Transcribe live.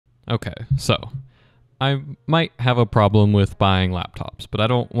Okay, so I might have a problem with buying laptops, but I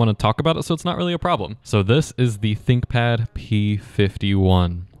don't want to talk about it, so it's not really a problem. So this is the Thinkpad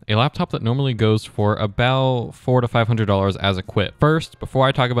P51, a laptop that normally goes for about $400 to $500 as equipped. First, before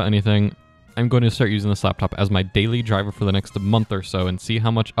I talk about anything, I'm going to start using this laptop as my daily driver for the next month or so and see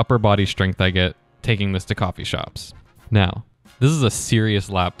how much upper body strength I get taking this to coffee shops. Now, this is a serious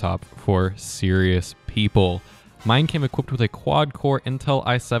laptop for serious people. Mine came equipped with a quad-core Intel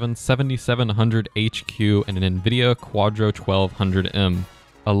i7 7700HQ and an NVIDIA Quadro 1200M,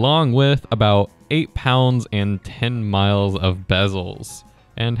 along with about 8 pounds and 10 miles of bezels.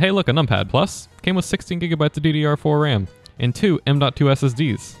 And hey look, a numpad. Plus, came with 16GB of DDR4 RAM and 2 M.2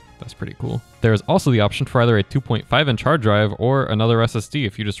 SSDs. That's pretty cool. There is also the option for either a 2.5-inch hard drive or another SSD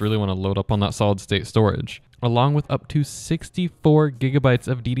if you just really want to load up on that solid-state storage, along with up to 64GB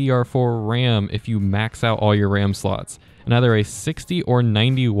of DDR4 RAM if you max out all your RAM slots, and either a 60 or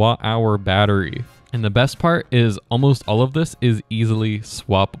 90 watt-hour battery. And the best part is almost all of this is easily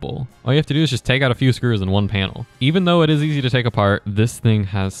swappable. All you have to do is just take out a few screws in one panel. Even though it is easy to take apart, this thing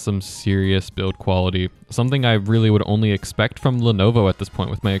has some serious build quality, something I really would only expect from Lenovo at this point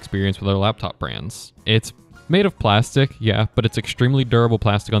with my experience with other laptop brands. It's made of plastic, yeah, but it's extremely durable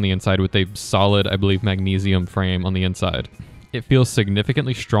plastic on the inside with a solid, I believe, magnesium frame on the inside. It feels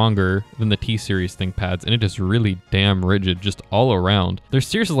significantly stronger than the T-Series ThinkPads, and it is really damn rigid just all around. There's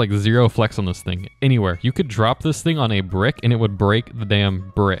seriously like zero flex on this thing anywhere. You could drop this thing on a brick and it would break the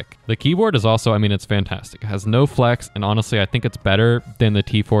damn brick. The keyboard is also, I mean, it's fantastic. It has no flex, and honestly, I think it's better than the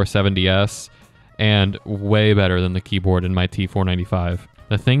T470S and way better than the keyboard in my T495.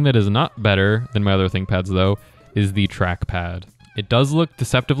 The thing that is not better than my other ThinkPads though is the trackpad. It does look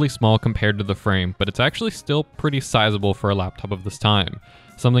deceptively small compared to the frame, but it's actually still pretty sizable for a laptop of this time,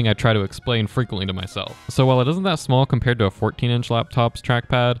 something I try to explain frequently to myself. So while it isn't that small compared to a 14-inch laptop's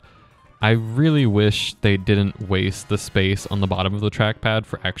trackpad, I really wish they didn't waste the space on the bottom of the trackpad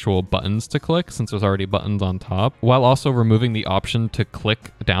for actual buttons to click, since there's already buttons on top, while also removing the option to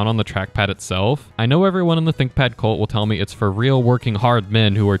click down on the trackpad itself. I know everyone in the ThinkPad cult will tell me it's for real working hard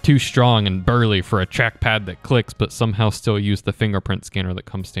men who are too strong and burly for a trackpad that clicks, but somehow still use the fingerprint scanner that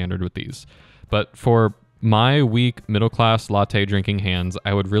comes standard with these. But for my weak middle-class latte drinking hands,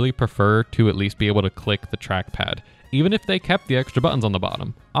 I would really prefer to at least be able to click the trackpad, even if they kept the extra buttons on the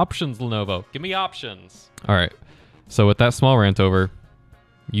bottom. Options, Lenovo. Give me options. All right. So with that small rant over,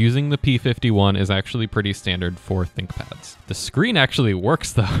 using the P51 is actually pretty standard for ThinkPads. The screen actually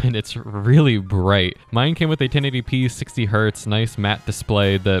works though, and it's really bright. Mine came with a 1080p 60Hz nice matte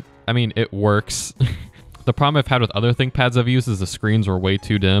display that, I mean, it works. The problem I've had with other ThinkPads I've used is the screens were way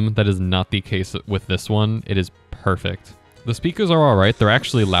too dim. That is not the case with this one. It is perfect. The speakers are alright, they're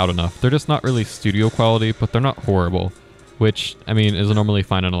actually loud enough. They're just not really studio quality, but they're not horrible, which, I mean, is normally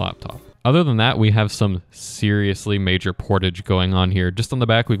fine on a laptop. Other than that, we have some seriously major portage going on here. Just on the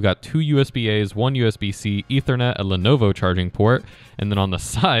back, we've got 2 USB-As, 1 USB-C, Ethernet, a Lenovo charging port, and then on the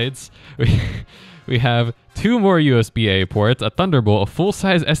sides, we have 2 more USB-A ports, a Thunderbolt, a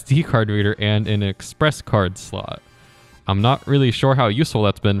full-size SD card reader, and an express card slot. I'm not really sure how useful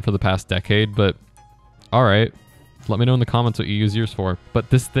that's been for the past decade, but alright. Let me know in the comments what you use yours for.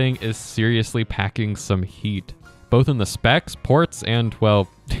 But this thing is seriously packing some heat, both in the specs, ports, and, well,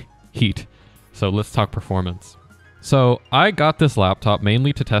 heat. So let's talk performance. So I got this laptop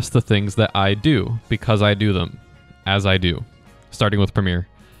mainly to test the things that I do, because I do them, as I do, starting with Premiere.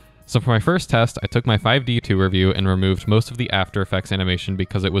 So for my first test, I took my 5D2 review and removed most of the After Effects animation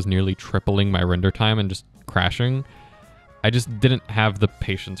because it was nearly tripling my render time and just crashing. I just didn't have the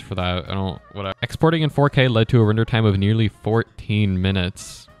patience for that. Whatever. Exporting in 4K led to a render time of nearly 14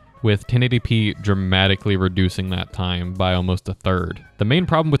 minutes, with 1080p dramatically reducing that time by almost a third. The main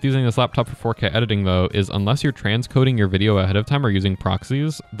problem with using this laptop for 4K editing though is unless you're transcoding your video ahead of time or using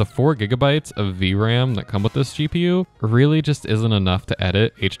proxies, the 4GB of VRAM that come with this GPU really just isn't enough to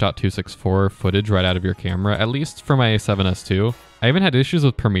edit H.264 footage right out of your camera, at least for my A7S II. I even had issues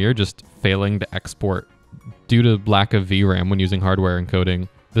with Premiere just failing to export due to lack of VRAM when using hardware encoding.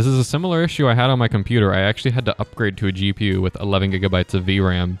 This is a similar issue I had on my computer. I actually had to upgrade to a GPU with 11GB of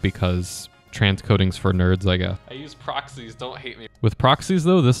VRAM because transcoding's for nerds, I guess. I use proxies, don't hate me. With proxies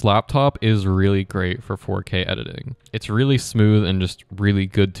though, this laptop is really great for 4K editing. It's really smooth and just really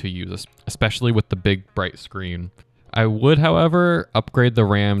good to use, especially with the big bright screen. I would, however, upgrade the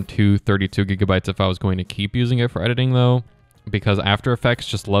RAM to 32GB if I was going to keep using it for editing though, because After Effects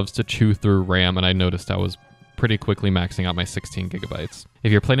just loves to chew through RAM, and I noticed I was pretty quickly maxing out my 16GB.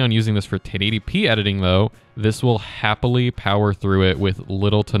 If you're planning on using this for 1080p editing though, this will happily power through it with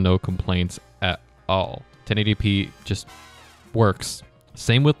little to no complaints at all. 1080p just works.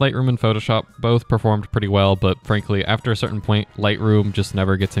 Same with Lightroom and Photoshop, both performed pretty well, but frankly, after a certain point, Lightroom just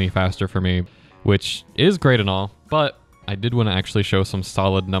never gets any faster for me, which is great and all, but I did want to actually show some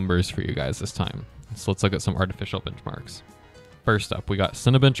solid numbers for you guys this time. So let's look at some artificial benchmarks. First up, we got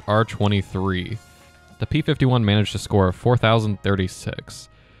Cinebench R23. The P51 managed a score of 4,036,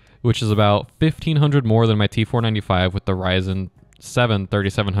 which is about 1,500 more than my T495 with the Ryzen 7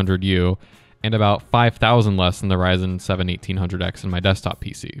 3700U, and about 5,000 less than the Ryzen 7 1800X in my desktop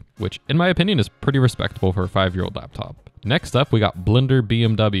PC, which in my opinion is pretty respectable for a 5-year-old laptop. Next up, we got Blender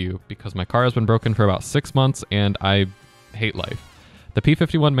BMW, because my car has been broken for about 6 months and I hate life. The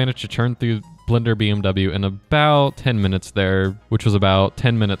P51 managed to churn through Blender BMW in about 10 minutes there, which was about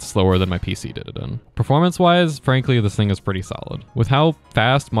 10 minutes slower than my PC did it in. Performance-wise, frankly, this thing is pretty solid. With how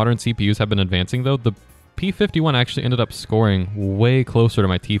fast modern CPUs have been advancing though, the P51 actually ended up scoring way closer to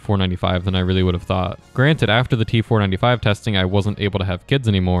my T495 than I really would have thought. Granted, after the T495 testing, I wasn't able to have kids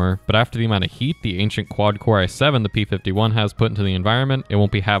anymore, but after the amount of heat the ancient quad-core i7 the P51 has put into the environment, it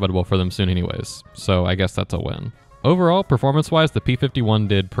won't be habitable for them soon anyways, so I guess that's a win. Overall, performance-wise, the P51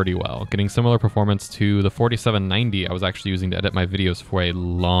 did pretty well, getting similar performance to the 4790 I was actually using to edit my videos for a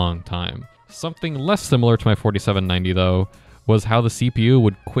long time. Something less similar to my 4790 though, was how the CPU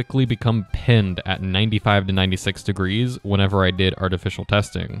would quickly become pinned at 95 to 96 degrees whenever I did artificial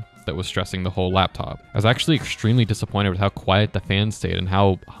testing that was stressing the whole laptop. I was actually extremely disappointed with how quiet the fans stayed and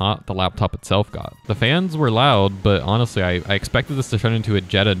how hot the laptop itself got. The fans were loud, but honestly, I expected this to turn into a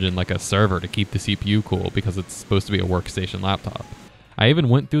jet engine like a server to keep the CPU cool because it's supposed to be a workstation laptop. I even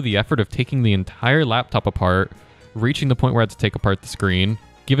went through the effort of taking the entire laptop apart, reaching the point where I had to take apart the screen,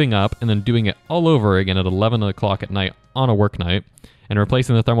 giving up, and then doing it all over again at 11 o'clock at night on a work night, and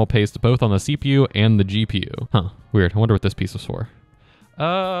replacing the thermal paste both on the CPU and the GPU. Huh, weird. I wonder what this piece was for.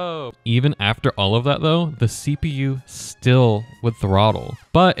 Oh. Even after all of that though, the CPU still would throttle.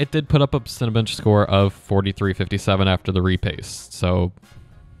 But it did put up a Cinebench score of 4357 after the repaste, so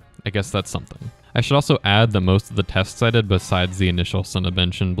I guess that's something. I should also add that most of the tests I did besides the initial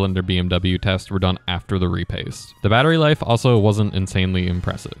Cinebench and Blender BMW test were done after the repaste. The battery life also wasn't insanely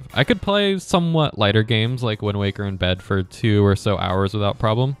impressive. I could play somewhat lighter games like Wind Waker in bed for 2 or so hours without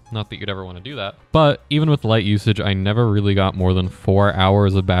problem. Not that you'd ever want to do that. But even with light usage, I never really got more than 4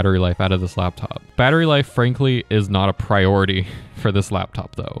 hours of battery life out of this laptop. Battery life, frankly, is not a priority for this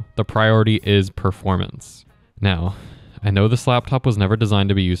laptop though. The priority is performance. Now, I know this laptop was never designed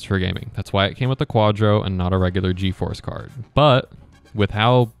to be used for gaming. That's why it came with a Quadro and not a regular GeForce card. But with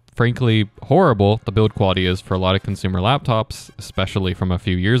how, frankly, horrible the build quality is for a lot of consumer laptops, especially from a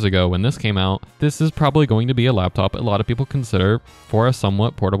few years ago when this came out, this is probably going to be a laptop a lot of people consider for a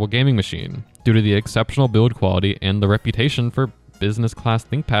somewhat portable gaming machine, due to the exceptional build quality and the reputation for business class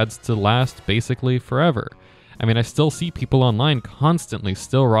ThinkPads to last basically forever. I mean, I still see people online constantly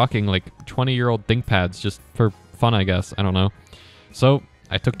still rocking like 20-year-old ThinkPads just for fun, I guess. I don't know. So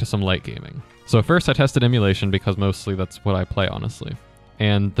I took to some light gaming. So first I tested emulation because mostly that's what I play, honestly.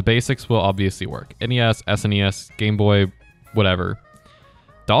 And the basics will obviously work. NES, SNES, Game Boy, whatever.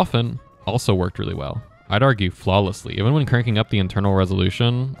 Dolphin also worked really well. I'd argue flawlessly, even when cranking up the internal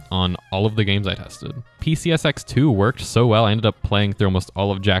resolution on all of the games I tested. PCSX2 worked so well I ended up playing through almost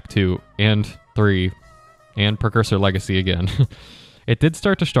all of Jak 2 and 3 and Precursor Legacy again. It did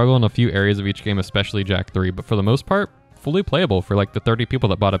start to struggle in a few areas of each game, especially Jak 3, but for the most part, fully playable for like the 30 people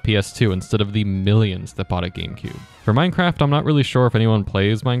that bought a PS2 instead of the millions that bought a GameCube. For Minecraft, I'm not really sure if anyone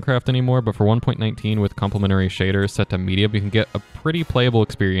plays Minecraft anymore, but for 1.19 with complementary shaders set to medium, you can get a pretty playable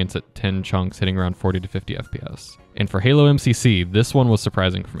experience at 10 chunks hitting around 40 to 50 FPS. And for Halo MCC, this one was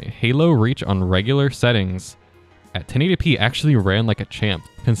surprising for me. Halo Reach on regular settings at 1080p actually ran like a champ,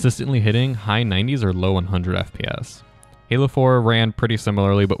 consistently hitting high 90s or low 100 FPS. Halo 4 ran pretty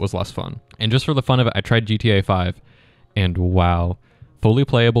similarly, but was less fun. And just for the fun of it, I tried GTA 5, and wow, fully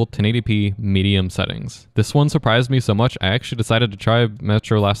playable 1080p medium settings. This one surprised me so much, I actually decided to try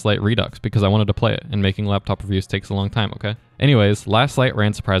Metro Last Light Redux because I wanted to play it, and making laptop reviews takes a long time, okay? Anyways, Last Light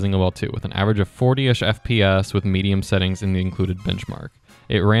ran surprisingly well too, with an average of 40-ish FPS with medium settings in the included benchmark.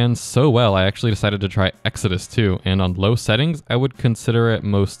 It ran so well, I actually decided to try Exodus too, and on low settings, I would consider it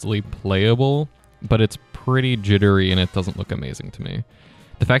mostly playable, but it's pretty jittery and it doesn't look amazing to me.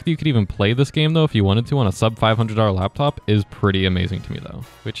 The fact that you could even play this game though if you wanted to on a sub $500 laptop is pretty amazing to me though.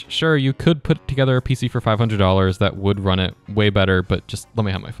 Which sure, you could put together a PC for $500 that would run it way better, but just let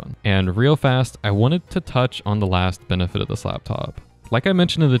me have my fun. And real fast, I wanted to touch on the last benefit of this laptop. Like I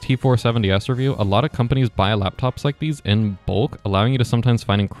mentioned in the T470S review, a lot of companies buy laptops like these in bulk, allowing you to sometimes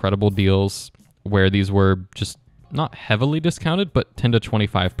find incredible deals where these were just not heavily discounted, but 10 to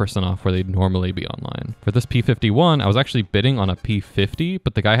 25% off where they'd normally be online. For this P51, I was actually bidding on a P50,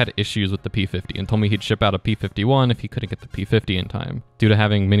 but the guy had issues with the P50 and told me he'd ship out a P51 if he couldn't get the P50 in time, due to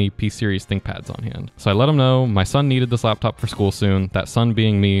having many P-series ThinkPads on hand. So I let him know my son needed this laptop for school soon, that son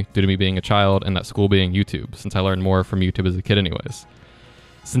being me, due to me being a child, and that school being YouTube, since I learned more from YouTube as a kid anyways.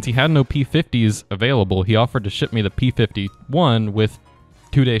 Since he had no P50s available, he offered to ship me the P51 with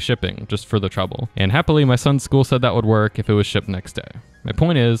 2-day shipping just for the trouble. And happily, my son's school said that would work if it was shipped next day. My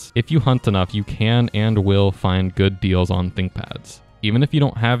point is, if you hunt enough, you can and will find good deals on ThinkPads. Even if you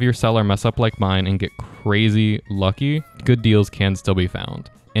don't have your seller mess up like mine and get crazy lucky, good deals can still be found.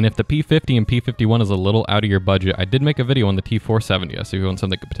 And if the P50 and P51 is a little out of your budget, I did make a video on the T470S if you want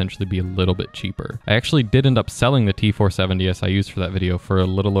something that could potentially be a little bit cheaper. I actually did end up selling the T470S I used for that video for a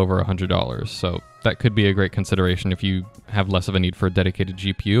little over $100, so that could be a great consideration if you have less of a need for a dedicated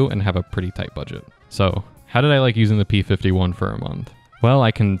GPU and have a pretty tight budget. So, how did I like using the P51 for a month? Well,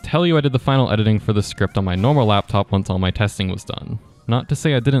 I can tell you I did the final editing for the script on my normal laptop once all my testing was done. Not to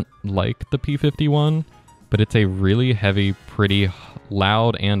say I didn't like the P51, but it's a really heavy, pretty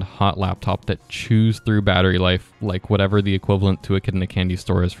loud and hot laptop that chews through battery life like whatever the equivalent to a kid in a candy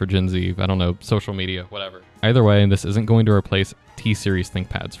store is for Gen Z. I don't know, social media, whatever. Either way, this isn't going to replace T-series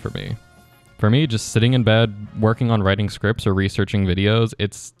ThinkPads for me. For me, just sitting in bed, working on writing scripts or researching videos,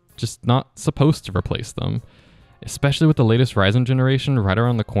 it's just not supposed to replace them. Especially with the latest Ryzen generation right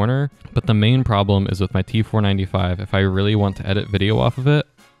around the corner. But the main problem is with my T495, if I really want to edit video off of it,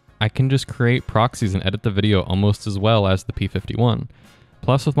 I can just create proxies and edit the video almost as well as the P51.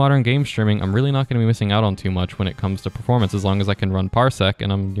 Plus, with modern game streaming, I'm really not going to be missing out on too much when it comes to performance as long as I can run Parsec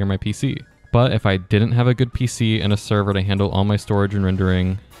and I'm near my PC. But if I didn't have a good PC and a server to handle all my storage and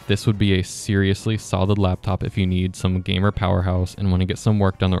rendering, this would be a seriously solid laptop if you need some gamer powerhouse and want to get some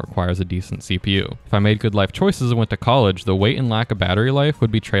work done that requires a decent CPU. If I made good life choices and went to college, the weight and lack of battery life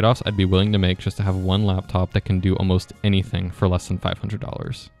would be trade-offs I'd be willing to make just to have one laptop that can do almost anything for less than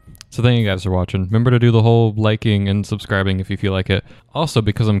 $500. So thank you guys for watching. Remember to do the whole liking and subscribing if you feel like it. Also,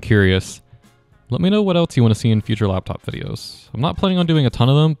 because I'm curious, let me know what else you want to see in future laptop videos. I'm not planning on doing a ton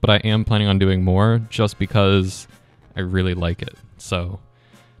of them, but I am planning on doing more just because I really like it. So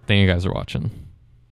thank you guys for watching.